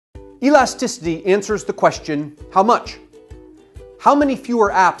Elasticity answers the question, how much? How many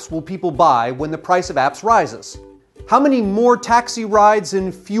fewer apps will people buy when the price of apps rises? How many more taxi rides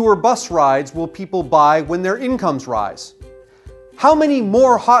and fewer bus rides will people buy when their incomes rise? How many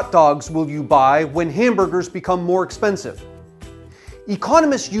more hot dogs will you buy when hamburgers become more expensive?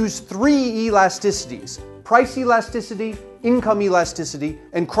 Economists use three elasticities, price elasticity, income elasticity,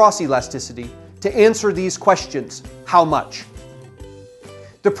 and cross elasticity, to answer these questions, how much?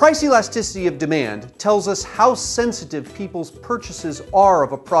 The price elasticity of demand tells us how sensitive people's purchases are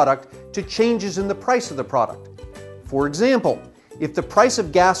of a product to changes in the price of the product. For example, if the price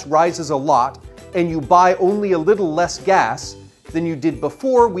of gas rises a lot and you buy only a little less gas than you did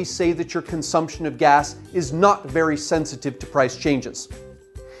before, we say that your consumption of gas is not very sensitive to price changes.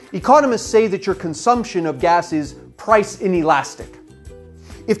 Economists say that your consumption of gas is price inelastic.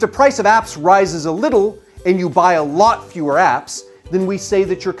 If the price of apps rises a little and you buy a lot fewer apps, then we say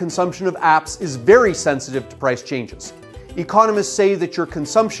that your consumption of apps is very sensitive to price changes. Economists say that your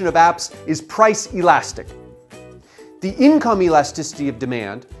consumption of apps is price elastic. The income elasticity of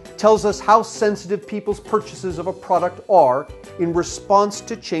demand tells us how sensitive people's purchases of a product are in response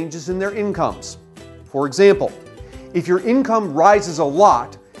to changes in their incomes. For example, if your income rises a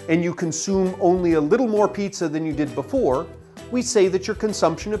lot and you consume only a little more pizza than you did before, we say that your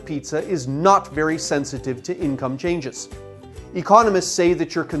consumption of pizza is not very sensitive to income changes. Economists say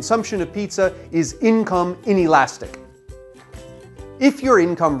that your consumption of pizza is income inelastic. If your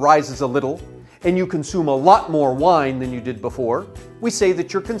income rises a little and you consume a lot more wine than you did before, we say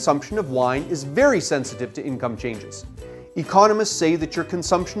that your consumption of wine is very sensitive to income changes. Economists say that your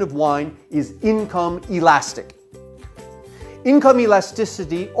consumption of wine is income elastic. Income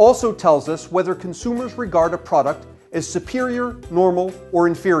elasticity also tells us whether consumers regard a product as superior, normal, or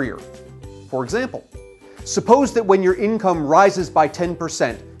inferior. For example, suppose that when your income rises by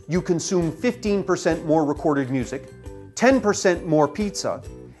 10%, you consume 15% more recorded music, 10% more pizza,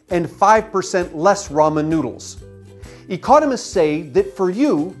 and 5% less ramen noodles. Economists say that for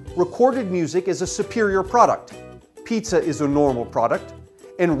you, recorded music is a superior product, pizza is a normal product,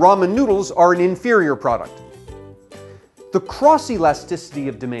 and ramen noodles are an inferior product. The cross-elasticity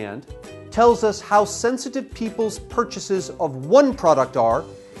of demand tells us how sensitive people's purchases of one product are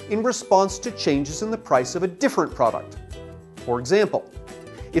in response to changes in the price of a different product. For example,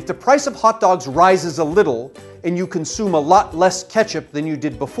 if the price of hot dogs rises a little and you consume a lot less ketchup than you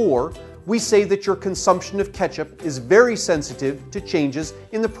did before, we say that your consumption of ketchup is very sensitive to changes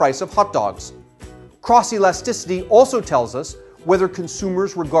in the price of hot dogs. Cross-elasticity also tells us whether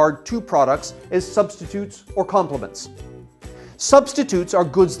consumers regard two products as substitutes or complements. Substitutes are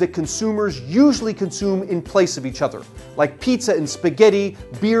goods that consumers usually consume in place of each other, like pizza and spaghetti,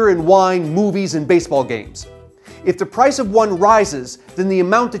 beer and wine, movies and baseball games. If the price of one rises, then the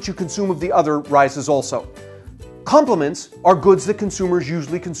amount that you consume of the other rises also. Complements are goods that consumers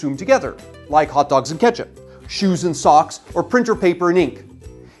usually consume together, like hot dogs and ketchup, shoes and socks, or printer paper and ink.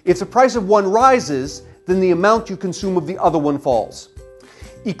 If the price of one rises, then the amount you consume of the other one falls.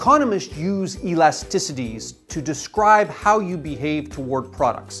 Economists use elasticities to describe how you behave toward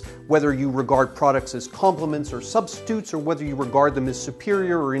products, whether you regard products as complements or substitutes, or whether you regard them as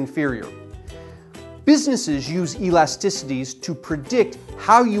superior or inferior. Businesses use elasticities to predict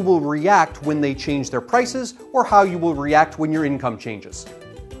how you will react when they change their prices or how you will react when your income changes.